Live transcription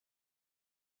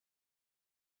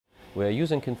we are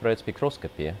using infrared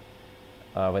spectroscopy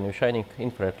when we're shining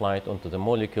infrared light onto the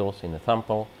molecules in a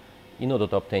sample in order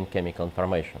to obtain chemical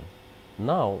information.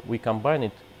 Now we combine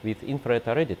it with infrared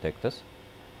array detectors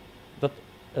that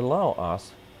allow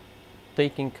us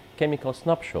taking chemical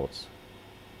snapshots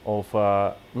of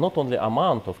not only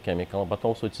amount of chemical but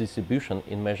also its distribution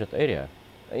in measured area.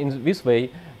 In this way,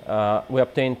 we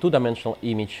obtain two-dimensional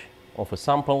image of a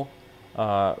sample.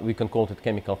 We can call it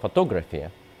chemical photography.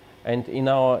 And in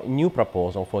our new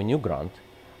proposal for a new grant,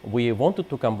 we wanted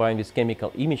to combine this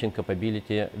chemical imaging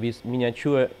capability with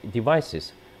miniature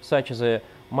devices, such as a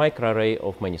microarray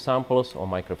of many samples or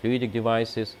microfluidic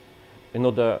devices, in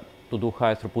order to do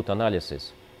high throughput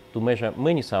analysis, to measure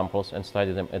many samples and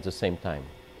study them at the same time.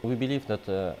 We believe that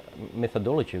the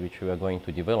methodology which we are going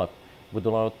to develop would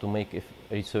allow to make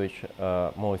research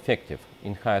more effective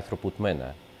in high throughput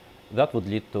manner. That would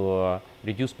lead to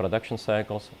reduced production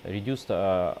cycles, reduced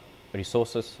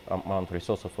resources, amount of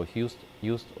resources for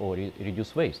used or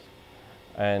reduced waste.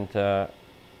 And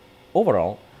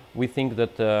overall, we think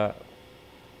that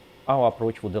our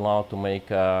approach would allow to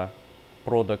make a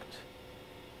product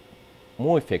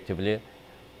more effectively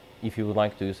if you would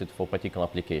like to use it for particular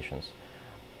applications.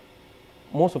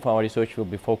 Most of our research will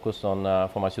be focused on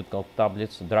pharmaceutical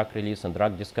tablets, drug release and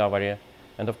drug discovery.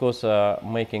 And of course,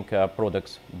 making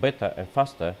products better and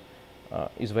faster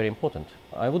is very important.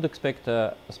 I would expect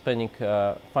spending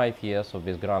 5 years of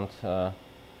this grant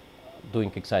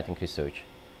doing exciting research.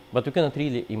 But we cannot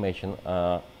really imagine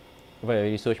where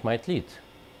research might lead,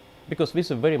 because this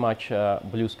is very much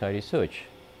blue sky research.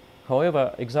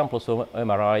 However, examples of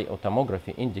MRI or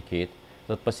tomography indicate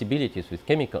that possibilities with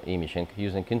chemical imaging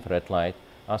using infrared light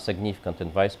are significant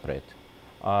and widespread.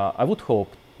 I would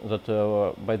hope that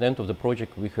by the end of the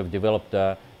project we have developed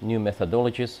new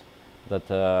methodologies that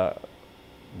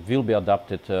will be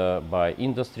adopted by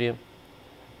industry,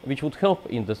 which would help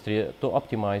industry to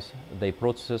optimize their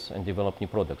processes and develop new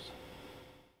products.